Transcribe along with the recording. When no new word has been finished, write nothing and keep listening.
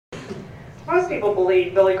Most people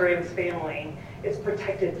believe Billy Graham's family is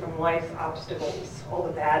protected from life's obstacles, all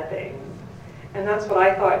the bad things. And that's what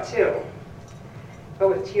I thought too. But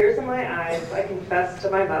with tears in my eyes, I confessed to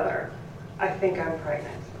my mother, I think I'm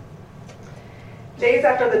pregnant. Days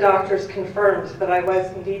after the doctors confirmed that I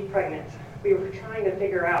was indeed pregnant, we were trying to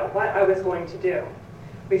figure out what I was going to do.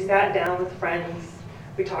 We sat down with friends,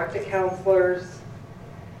 we talked to counselors.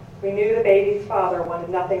 We knew the baby's father wanted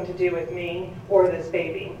nothing to do with me or this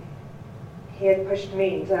baby. He had pushed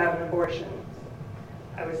me to have an abortion.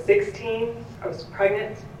 I was 16, I was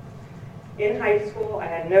pregnant, in high school, I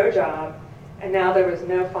had no job, and now there was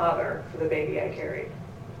no father for the baby I carried.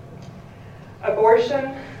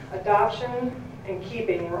 Abortion, adoption, and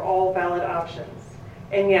keeping were all valid options.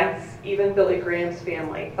 And yes, even Billy Graham's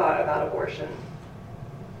family thought about abortion.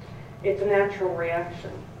 It's a natural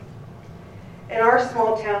reaction. In our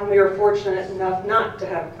small town, we were fortunate enough not to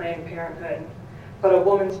have Planned Parenthood, but a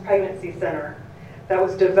woman's pregnancy center that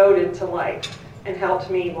was devoted to life and helped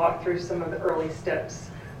me walk through some of the early steps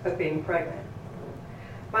of being pregnant.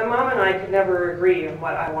 My mom and I could never agree on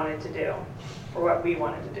what I wanted to do or what we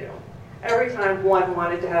wanted to do. Every time one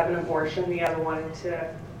wanted to have an abortion, the other wanted to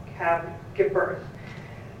give birth.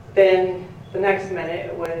 Then the next minute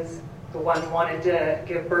it was the one wanted to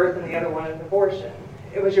give birth and the other wanted an abortion.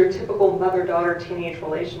 It was your typical mother-daughter teenage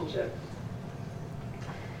relationship.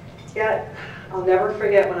 Yet, I'll never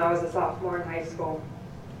forget when I was a sophomore in high school.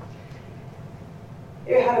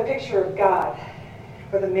 It had a picture of God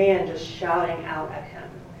with a man just shouting out at him,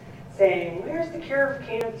 saying, where's the cure for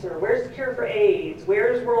cancer? Where's the cure for AIDS?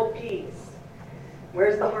 Where's world peace?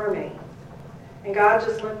 Where's the harmony? And God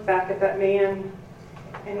just looked back at that man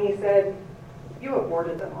and he said, you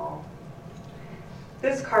aborted them all.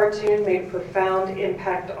 This cartoon made a profound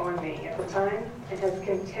impact on me at the time and has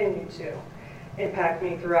continued to impact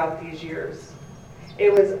me throughout these years.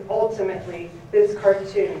 It was ultimately this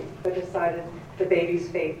cartoon that decided the baby's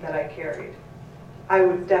fate that I carried. I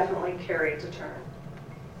would definitely carry to term.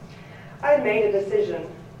 I had made a decision,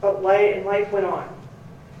 but life went on.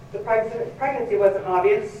 The pregnancy wasn't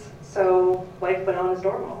obvious, so life went on as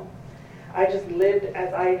normal. I just lived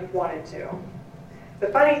as I wanted to. The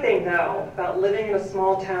funny thing, though, about living in a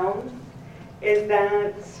small town is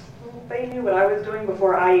that they knew what I was doing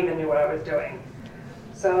before I even knew what I was doing.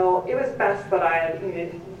 So it was best that I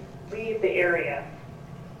needed to leave the area.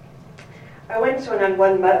 I went to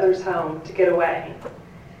one mother's home to get away,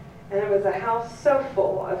 and it was a house so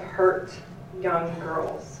full of hurt young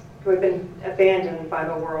girls who had been abandoned by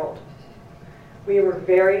the world. We were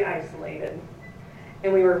very isolated,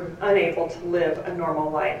 and we were unable to live a normal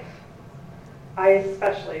life. I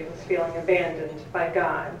especially was feeling abandoned by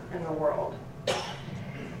God and the world.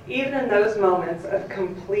 Even in those moments of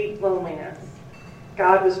complete loneliness,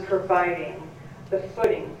 God was providing the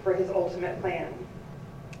footing for his ultimate plan.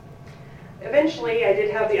 Eventually, I did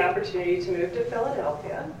have the opportunity to move to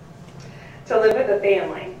Philadelphia to live with a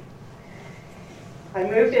family. I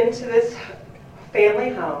moved into this family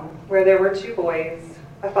home where there were 2 boys,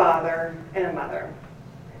 a father, and a mother.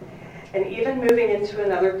 And even moving into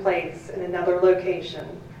another place in another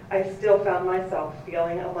location, I still found myself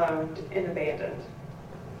feeling alone and abandoned.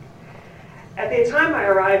 At the time I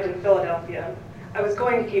arrived in Philadelphia, I was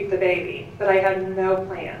going to keep the baby, but I had no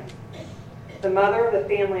plan. The mother of the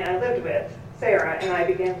family I lived with, Sarah, and I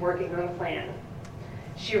began working on a plan.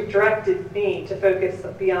 She directed me to focus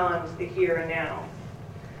beyond the here and now.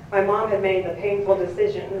 My mom had made the painful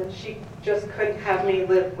decision that she just couldn't have me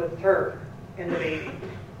live with her and the baby.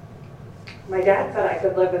 My dad said I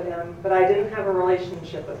could live with him, but I didn't have a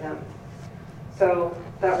relationship with him. So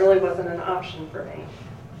that really wasn't an option for me.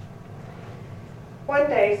 One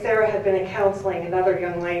day, Sarah had been counseling another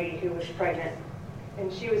young lady who was pregnant,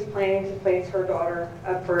 and she was planning to place her daughter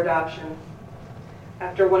up for adoption.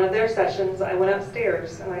 After one of their sessions, I went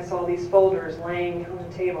upstairs and I saw these folders laying on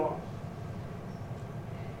the table.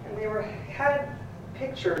 And they had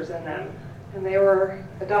pictures in them, and they were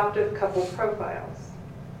adoptive couple profiles.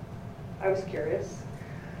 I was curious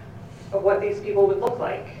of what these people would look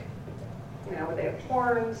like. Would they have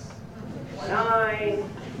horns, one eye,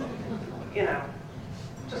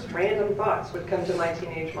 just random thoughts would come to my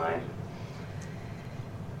teenage mind.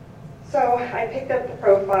 So I picked up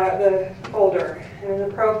the folder, and in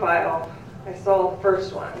the profile, I saw the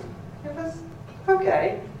first one. It was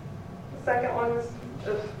okay. The second one was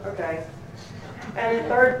okay. And the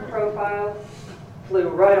third profile flew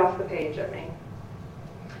right off the page at me.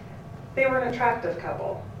 They were an attractive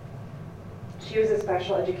couple. She was a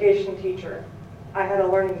special education teacher. I had a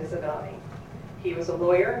learning disability. He was a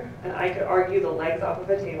lawyer, and I could argue the legs off of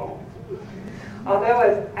a table. Although I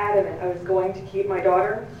was adamant I was going to keep my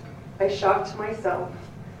daughter, I shocked myself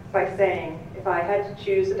by saying if I had to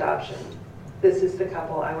choose adoption, this is the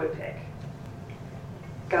couple I would pick.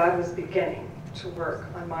 God was beginning to work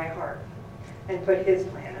on my heart and put his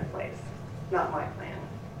plan in place, not my plan.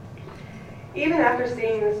 Even after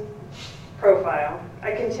seeing this profile,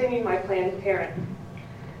 I continued my plan to parent.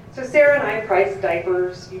 So Sarah and I priced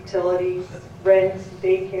diapers, utilities, rent,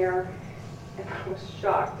 daycare, and I was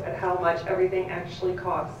shocked at how much everything actually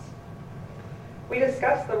costs. We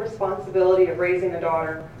discussed the responsibility of raising a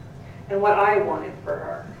daughter and what I wanted for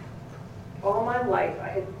her. All my life, I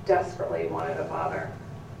had desperately wanted a father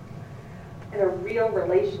and a real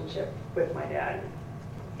relationship with my dad.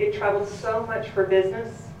 He had traveled so much for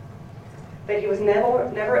business that he was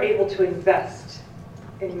never able to invest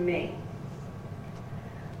in me.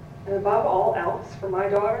 And above all else, for my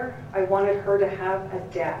daughter, I wanted her to have a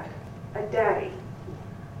dad, a daddy,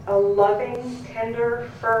 a loving, tender,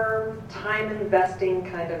 firm, time-investing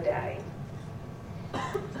kind of daddy.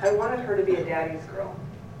 I wanted her to be a daddy's girl,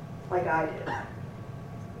 like I did.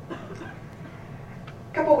 A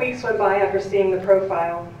couple weeks went by after seeing the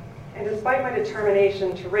profile, and despite my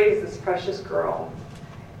determination to raise this precious girl,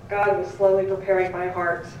 God was slowly preparing my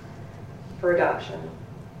heart for adoption.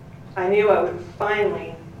 I knew I would find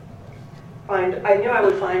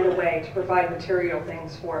a way to provide material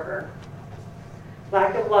things for her.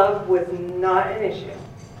 Lack of love was not an issue.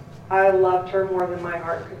 I loved her more than my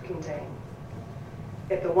heart could contain.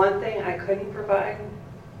 Yet the one thing I couldn't provide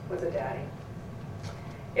was a daddy.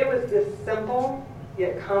 It was this simple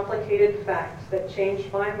yet complicated fact that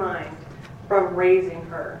changed my mind from raising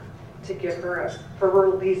her for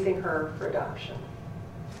releasing her for adoption.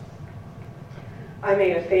 I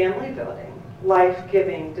made a family-building,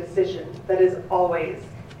 life-giving decision that is always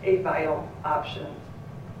a vital option.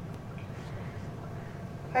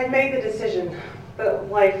 I'd made the decision, but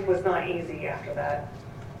life was not easy after that.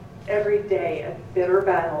 Every day a bitter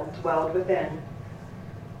battle dwelled within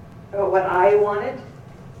about what I wanted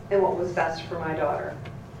and what was best for my daughter.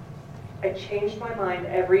 I changed my mind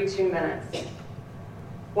every 2 minutes.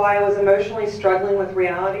 While I was emotionally struggling with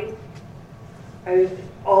reality, I was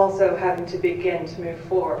also having to begin to move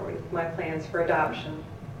forward with my plans for adoption.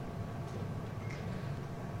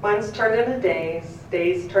 Months turned into days,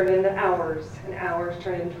 days turned into hours, and hours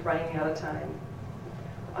turned into running out of time.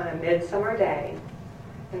 On a midsummer day,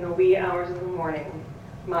 in the wee hours of the morning,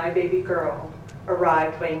 my baby girl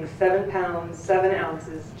arrived weighing 7 pounds, 7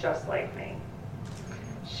 ounces, just like me.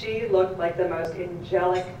 She looked like the most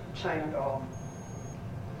angelic China doll.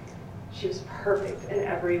 She was perfect in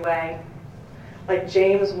every way. Like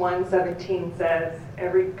James 1:17 says,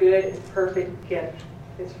 every good and perfect gift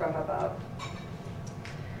is from above.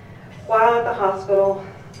 While at the hospital,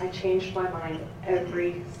 I changed my mind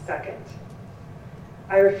every second.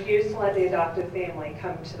 I refused to let the adoptive family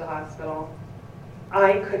come to the hospital.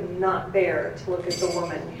 I could not bear to look at the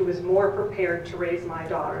woman who was more prepared to raise my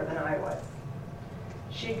daughter than I was.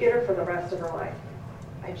 She'd get her for the rest of her life.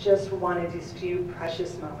 I just wanted these few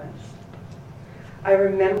precious moments. I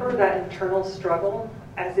remember that internal struggle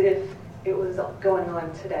as if it was going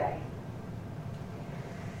on today.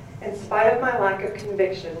 In spite of my lack of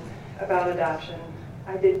conviction about adoption,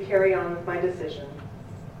 I did carry on with my decision.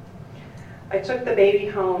 I took the baby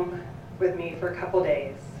home with me for a couple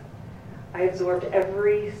days. I absorbed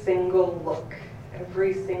every single look,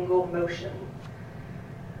 every single motion,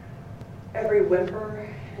 every whimper,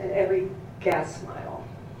 and every gas smile.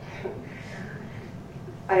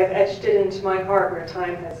 I have etched it into my heart where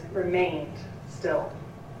time has remained still.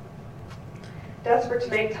 Desperate to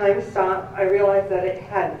make time stop, I realized that it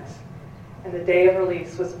hadn't, and the day of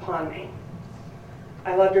release was upon me.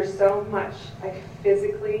 I loved her so much, I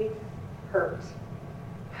physically hurt.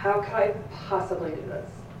 How could I possibly do this?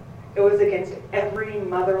 It was against every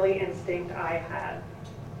motherly instinct I had.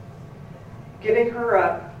 Giving her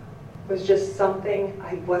up was just something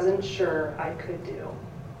I wasn't sure I could do.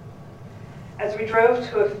 As we drove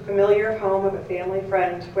to a familiar home of a family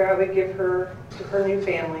friend where I would give her to her new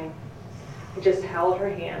family, I just held her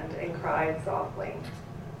hand and cried softly.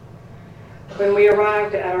 When we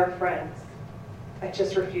arrived at our friend's, I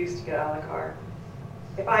just refused to get out of the car.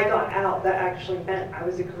 If I got out, that actually meant I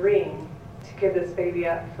was agreeing to give this baby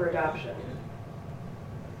up for adoption.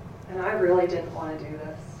 And I really didn't want to do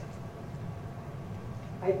this.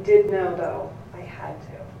 I did know, though, I had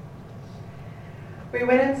to. We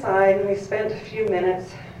went inside and we spent a few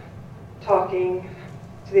minutes talking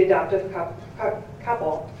to the adoptive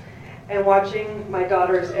couple and watching my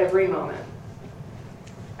daughter's every moment.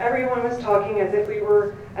 Everyone was talking as if we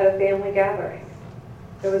were at a family gathering.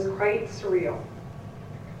 It was quite surreal.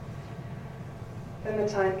 Then the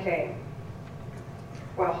time came.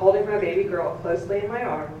 while holding my baby girl closely in my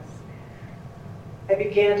arms, I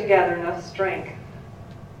began to gather enough strength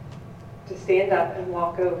to stand up and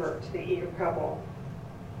walk over to the eager couple.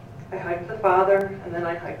 I hugged the father, and then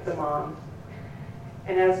I hugged the mom.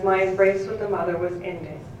 And as my embrace with the mother was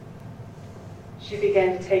ending, she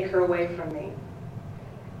began to take her away from me.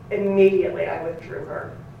 Immediately, I withdrew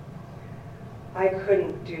her. I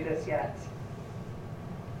couldn't do this yet.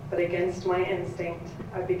 But against my instinct,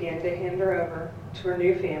 I began to hand her over to her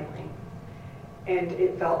new family, and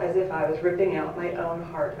it felt as if I was ripping out my own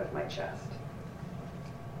heart of my chest.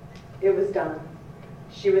 It was done.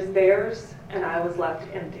 She was theirs, and I was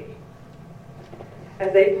left empty.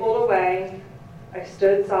 As they pulled away, I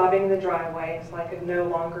stood sobbing in the driveway so I could no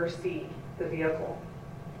longer see the vehicle.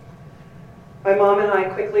 My mom and I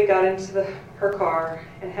quickly got into her car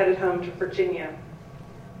and headed home to Virginia.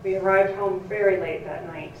 We arrived home very late that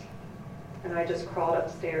night, and I just crawled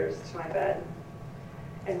upstairs to my bed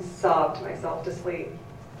and sobbed myself to sleep.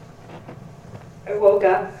 I woke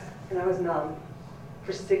up and I was numb.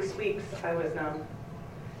 For 6 weeks, I was numb.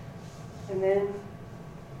 And then,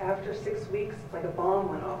 after 6 weeks, like a bomb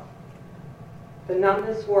went off. The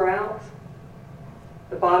numbness wore out,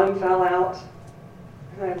 the bottom fell out,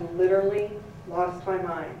 and I literally lost my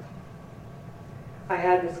mind. I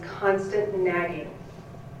had this constant nagging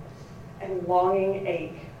and longing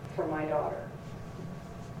ache for my daughter.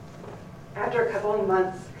 After a couple of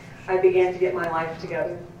months, I began to get my life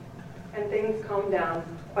together, and things calmed down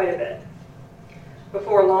quite a bit.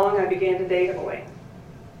 Before long, I began to date a boy.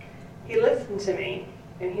 He listened to me,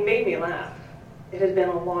 and he made me laugh. It had been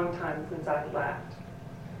a long time since I had laughed.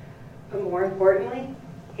 But more importantly,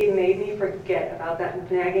 he made me forget about that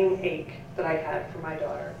nagging ache that I had for my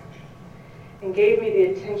daughter, and gave me the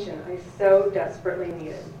attention I so desperately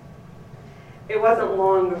needed. It wasn't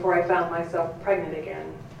long before I found myself pregnant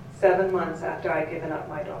again, 7 months after I'd given up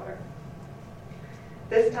my daughter.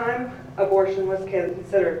 This time, abortion was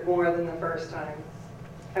considered more than the first time.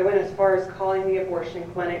 I went as far as calling the abortion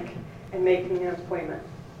clinic and making an appointment.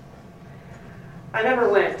 I never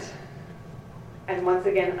went, and once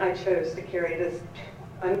again I chose to carry this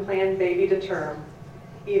unplanned baby to term,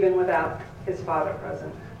 even without his father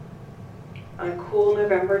present. On a cool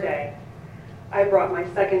November day, I brought my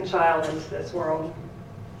second child into this world.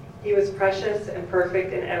 He was precious and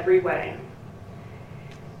perfect in every way.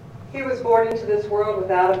 He was born into this world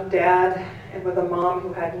without a dad and with a mom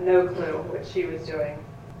who had no clue what she was doing.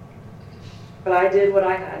 But I did what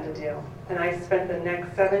I had to do, and I spent the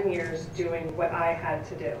next 7 years doing what I had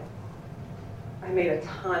to do. I made a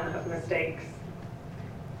ton of mistakes,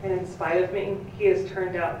 and in spite of me, he has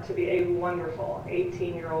turned out to be a wonderful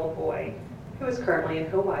 18-year-old boy who is currently in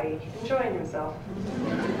Hawaii enjoying himself.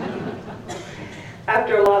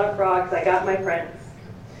 After a lot of frogs, I got my prince.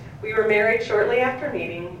 We were married shortly after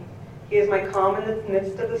meeting. He is my calm in the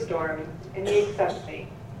midst of the storm, and he accepts me,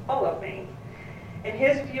 all of me. And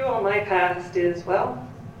his view on my past is, well,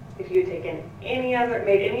 if you had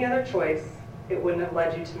made any other choice, it wouldn't have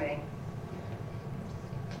led you to me.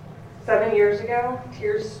 7 years ago,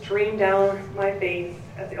 tears streamed down my face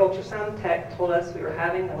as the ultrasound tech told us we were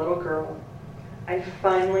having a little girl. I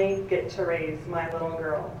finally get to raise my little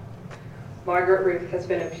girl. Margaret Ruth has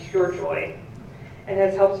been a pure joy and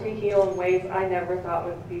has helped me heal in ways I never thought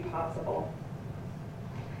would be possible.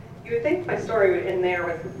 You would think my story would end there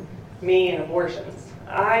with me and abortions.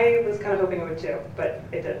 I was kind of hoping it would too, but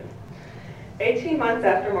it didn't. 18 months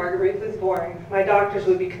after Margaret Ruth was born, my doctors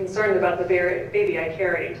would be concerned about the baby I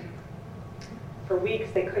carried. For weeks,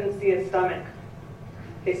 they couldn't see his stomach.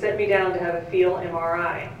 They sent me down to have a fetal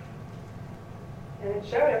MRI. And it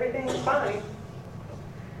showed everything was fine.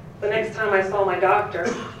 The next time I saw my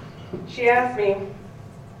doctor, she asked me,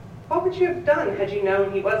 what would you have done had you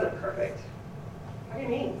known he wasn't perfect? What do you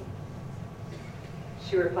mean?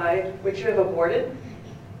 She replied, would you have aborted?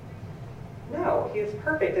 No, he is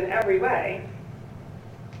perfect in every way.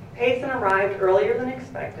 Payson arrived earlier than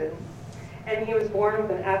expected, and he was born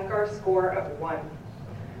with an APGAR score of 1,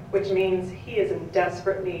 which means he is in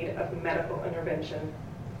desperate need of medical intervention.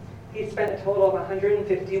 He spent a total of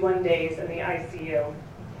 151 days in the ICU,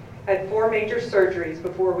 had 4 major surgeries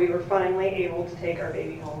before we were finally able to take our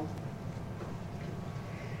baby home.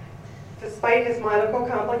 Despite his medical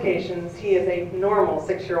complications, he is a normal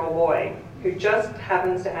 6-year-old boy who just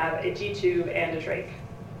happens to have a G-tube and a trach.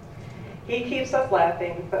 He keeps us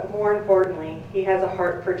laughing, but more importantly, he has a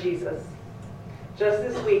heart for Jesus. Just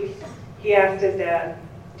this week, he asked his dad,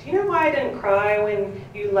 do you know why I didn't cry when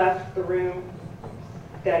you left the room?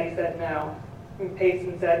 Daddy said no. And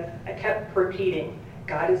Payson said, I kept repeating,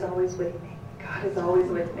 God is always with me. God is always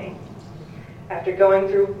with me. after going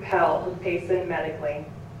through hell with Payson medically,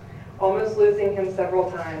 almost losing him several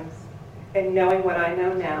times, and knowing what I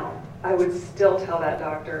know now, I would still tell that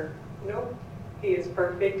doctor, nope, he is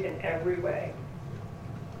perfect in every way.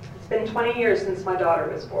 It's been 20 years since my daughter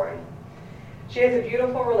was born. She has a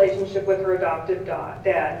beautiful relationship with her adoptive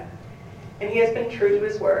dad, and he has been true to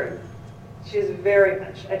his word. She is very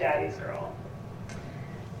much a daddy's girl.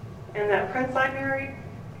 And that prince I married,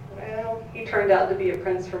 well, he turned out to be a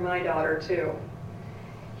prince for my daughter too.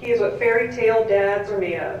 He is what fairy tale dads are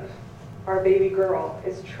made of. Our baby girl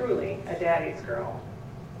is truly a daddy's girl.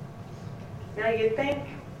 Now you'd think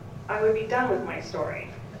I would be done with my story.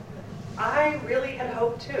 I really had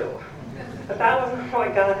hoped too, but that wasn't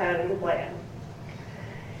what God had in plan.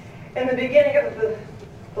 In the beginning of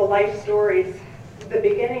the life stories, the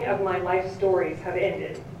beginning of my life stories have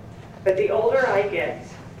ended, but the older I get,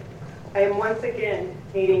 I am once again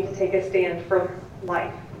needing to take a stand for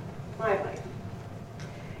life, my life.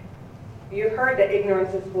 You've heard that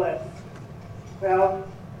ignorance is bliss. Well,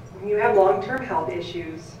 when you have long-term health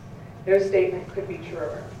issues, no statement could be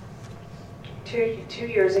truer. Two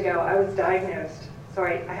years ago, I was diagnosed.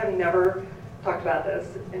 Sorry, I have never talked about this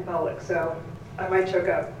in public, so I might choke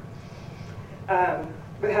up.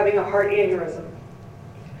 With having a heart aneurysm.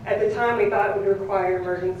 At the time, we thought it would require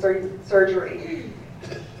emergency surgery,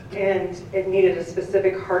 and it needed a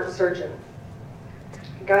specific heart surgeon.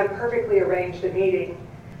 God perfectly arranged a meeting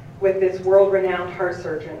with this world-renowned heart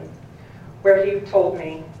surgeon, where he told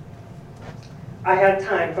me I had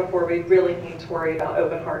time before we really need to worry about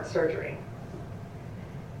open heart surgery.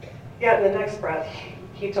 Yet in the next breath,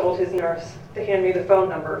 he told his nurse to hand me the phone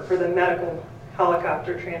number for the medical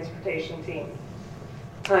helicopter transportation team.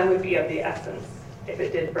 Time would be of the essence if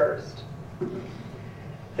it did burst.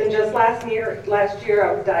 Then just last year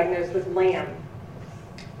I was diagnosed with LAM.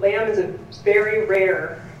 LAM is a very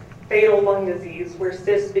rare, fatal lung disease where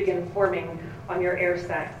cysts begin forming on your air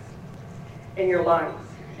sacs in your lungs,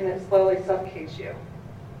 and it slowly suffocates you.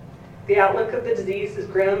 The outlook of the disease is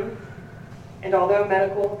grim, and although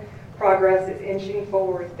medical progress is inching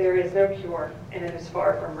forward, there is no cure, and it is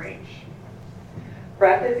far from reach.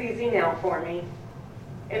 Breath is easy now for me,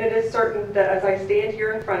 and it is certain that as I stand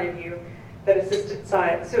here in front of you, that assisted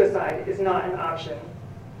suicide is not an option.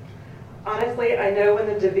 Honestly, I know when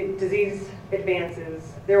the disease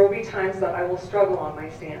advances, there will be times that I will struggle on my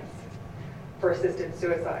stance for assisted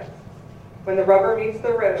suicide. When the rubber meets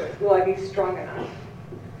the road, will I be strong enough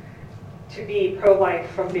to be pro-life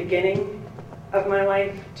from the beginning of my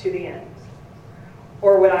life to the end?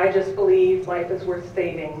 Or would I just believe life is worth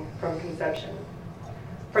saving from conception?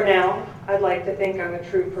 For now, I'd like to think I'm a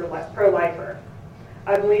true pro-lifer.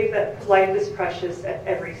 I believe that life is precious at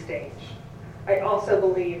every stage. I also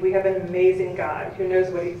believe we have an amazing God who knows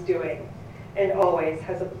what he's doing and always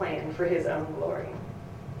has a plan for his own glory.